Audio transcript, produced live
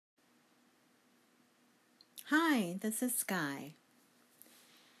Hi, this is Sky,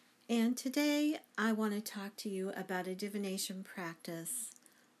 and today I want to talk to you about a divination practice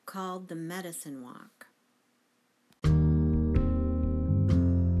called the Medicine Walk.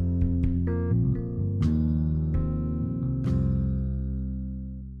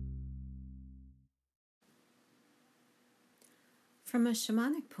 From a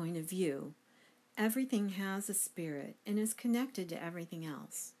shamanic point of view, everything has a spirit and is connected to everything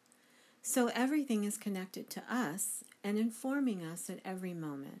else. So everything is connected to us and informing us at every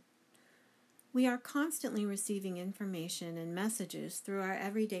moment. We are constantly receiving information and messages through our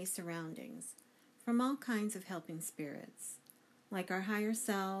everyday surroundings from all kinds of helping spirits, like our higher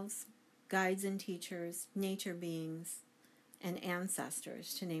selves, guides and teachers, nature beings, and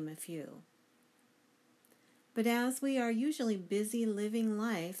ancestors, to name a few. But as we are usually busy living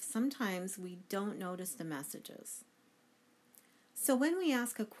life, sometimes we don't notice the messages. So when we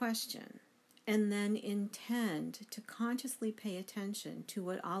ask a question and then intend to consciously pay attention to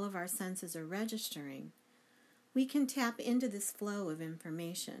what all of our senses are registering, we can tap into this flow of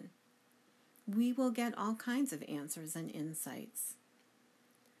information. We will get all kinds of answers and insights.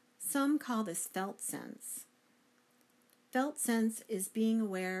 Some call this felt sense. Felt sense is being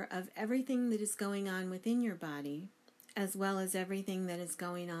aware of everything that is going on within your body, as well as everything that is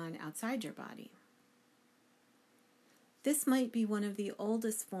going on outside your body. This might be one of the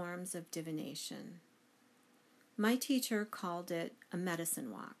oldest forms of divination. My teacher called it a medicine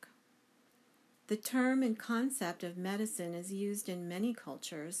walk. The term and concept of medicine is used in many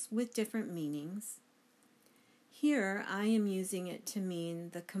cultures with different meanings. Here I am using it to mean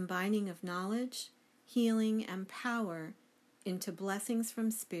the combining of knowledge, healing, and power into blessings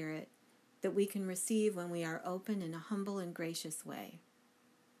from Spirit that we can receive when we are open in a humble and gracious way.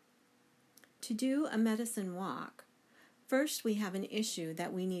 To do a medicine walk, first we have an issue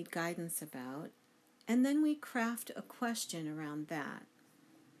that we need guidance about, and then we craft a question around that.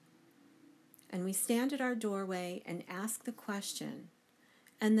 And we stand at our doorway and ask the question,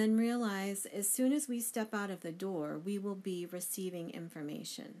 and then realize as soon as we step out of the door, we will be receiving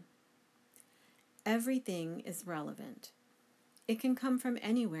information. Everything is relevant. It can come from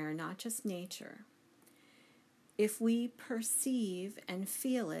anywhere, not just nature. If we perceive and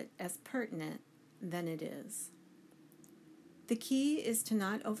feel it as pertinent, then it is. The key is to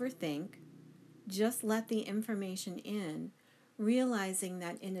not overthink, just let the information in, realizing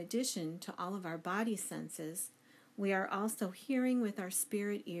that in addition to all of our body senses, we are also hearing with our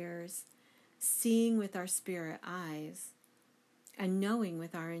spirit ears, seeing with our spirit eyes, and knowing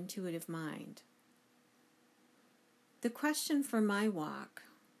with our intuitive mind. The question for my walk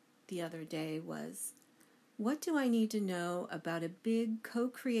the other day was, what do I need to know about a big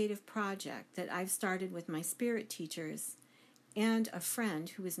co-creative project that I've started with my spirit teachers and a friend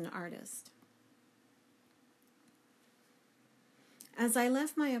who is an artist? As I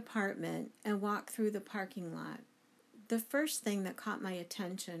left my apartment and walked through the parking lot, the first thing that caught my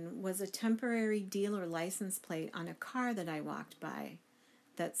attention was a temporary dealer license plate on a car that I walked by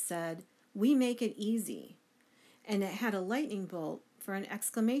that said, "We make it easy," and it had a lightning bolt for an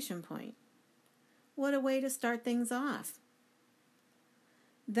exclamation point. What a way to start things off.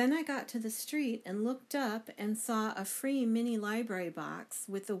 Then I got to the street and looked up and saw a free mini library box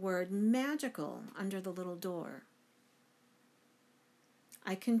with the word magical under the little door.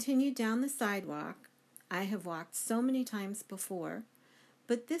 I continued down the sidewalk. I have walked so many times before,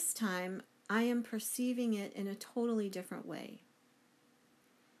 but this time I am perceiving it in a totally different way.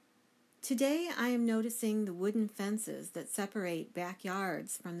 Today I am noticing the wooden fences that separate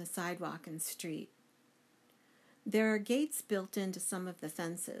backyards from the sidewalk and street. There are gates built into some of the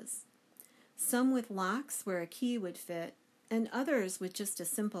fences, some with locks where a key would fit, and others with just a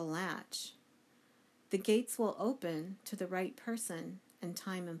simple latch. The gates will open to the right person and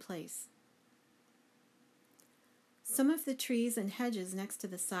time and place. Some of the trees and hedges next to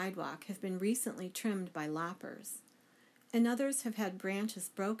the sidewalk have been recently trimmed by loppers, and others have had branches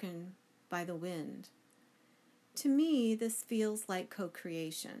broken by the wind. To me, this feels like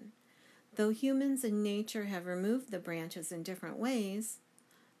co-creation. Though humans and nature have removed the branches in different ways,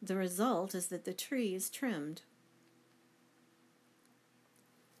 the result is that the tree is trimmed.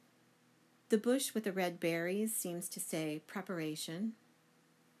 The bush with the red berries seems to say preparation.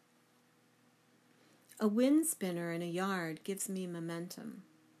 A wind spinner in a yard gives me momentum.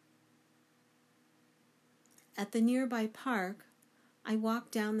 At the nearby park, I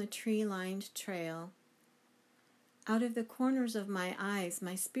walk down the tree-lined trail. Out of the corners of my eyes,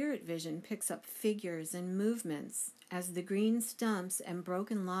 my spirit vision picks up figures and movements as the green stumps and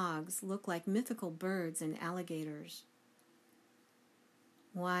broken logs look like mythical birds and alligators.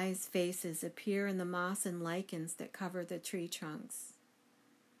 Wise faces appear in the moss and lichens that cover the tree trunks.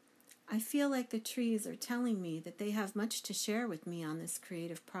 I feel like the trees are telling me that they have much to share with me on this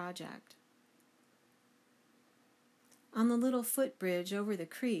creative project. On the little footbridge over the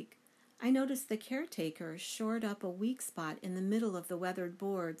creek, I noticed the caretaker shored up a weak spot in the middle of the weathered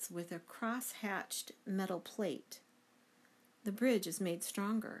boards with a cross-hatched metal plate. The bridge is made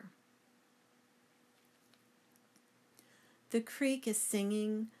stronger. The creek is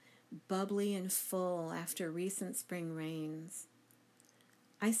singing, bubbly and full after recent spring rains.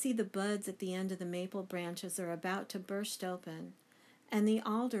 I see the buds at the end of the maple branches are about to burst open, and the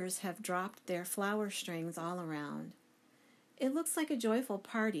alders have dropped their flower strings all around. It looks like a joyful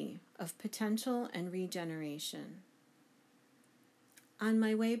party of potential and regeneration. On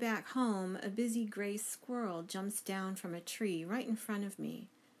my way back home, a busy gray squirrel jumps down from a tree right in front of me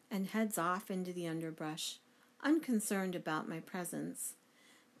and heads off into the underbrush, unconcerned about my presence.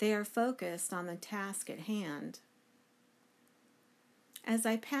 They are focused on the task at hand. As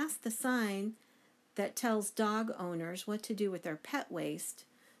I pass the sign that tells dog owners what to do with their pet waste,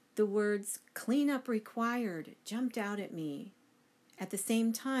 the words "cleanup required" jumped out at me. At the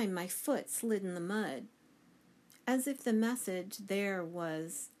same time, my foot slid in the mud, as if the message there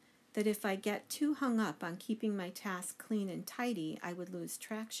was that if I get too hung up on keeping my task clean and tidy, I would lose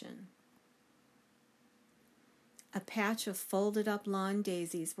traction. A patch of folded up lawn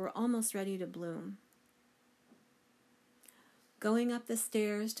daisies were almost ready to bloom. Going up the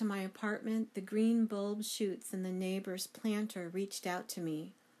stairs to my apartment, the green bulb shoots in the neighbor's planter reached out to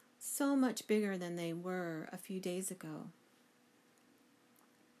me, so much bigger than they were a few days ago.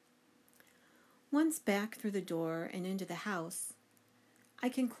 Once back through the door and into the house, I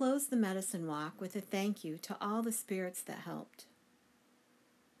can close the medicine walk with a thank you to all the spirits that helped.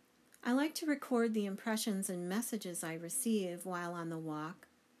 I like to record the impressions and messages I receive while on the walk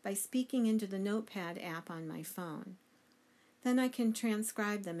by speaking into the Notepad app on my phone. Then I can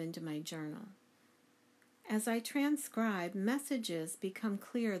transcribe them into my journal. As I transcribe, messages become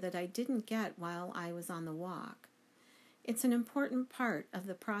clear that I didn't get while I was on the walk. It's an important part of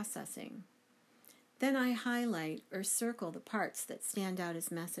the processing. Then I highlight or circle the parts that stand out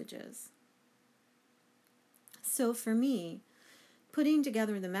as messages. So for me, putting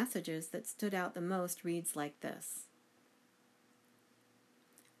together the messages that stood out the most reads like this.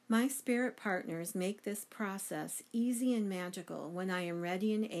 My spirit partners make this process easy and magical when I am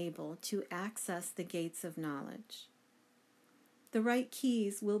ready and able to access the gates of knowledge. The right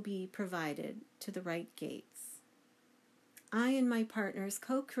keys will be provided to the right gates. I and my partners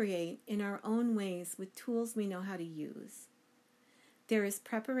co-create in our own ways with tools we know how to use. There is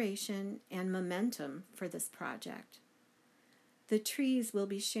preparation and momentum for this project. The trees will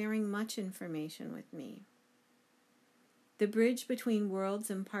be sharing much information with me. The bridge between worlds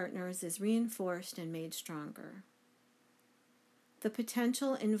and partners is reinforced and made stronger. The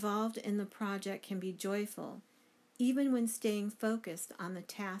potential involved in the project can be joyful, even when staying focused on the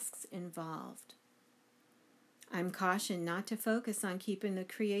tasks involved. I'm cautioned not to focus on keeping the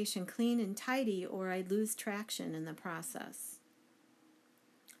creation clean and tidy, or I'd lose traction in the process.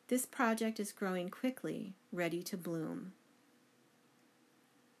 This project is growing quickly, ready to bloom.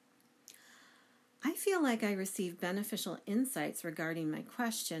 I feel like I received beneficial insights regarding my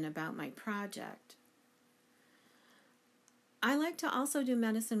question about my project. I like to also do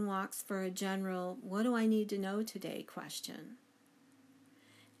medicine walks for a general, "what do I need to know today?" question.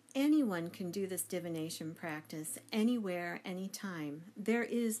 Anyone can do this divination practice anywhere, anytime. There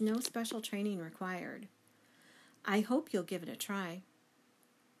is no special training required. I hope you'll give it a try.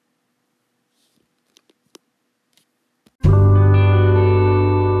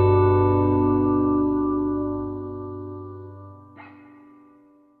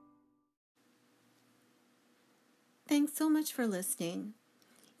 Thanks so much for listening.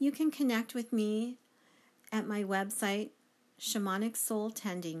 You can connect with me at my website,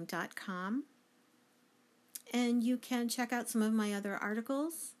 shamanicsoultending.com, and you can check out some of my other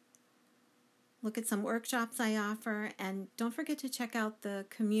articles, look at some workshops I offer, and don't forget to check out the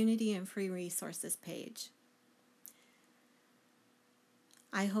community and free resources page.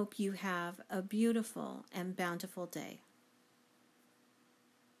 I hope you have a beautiful and bountiful day.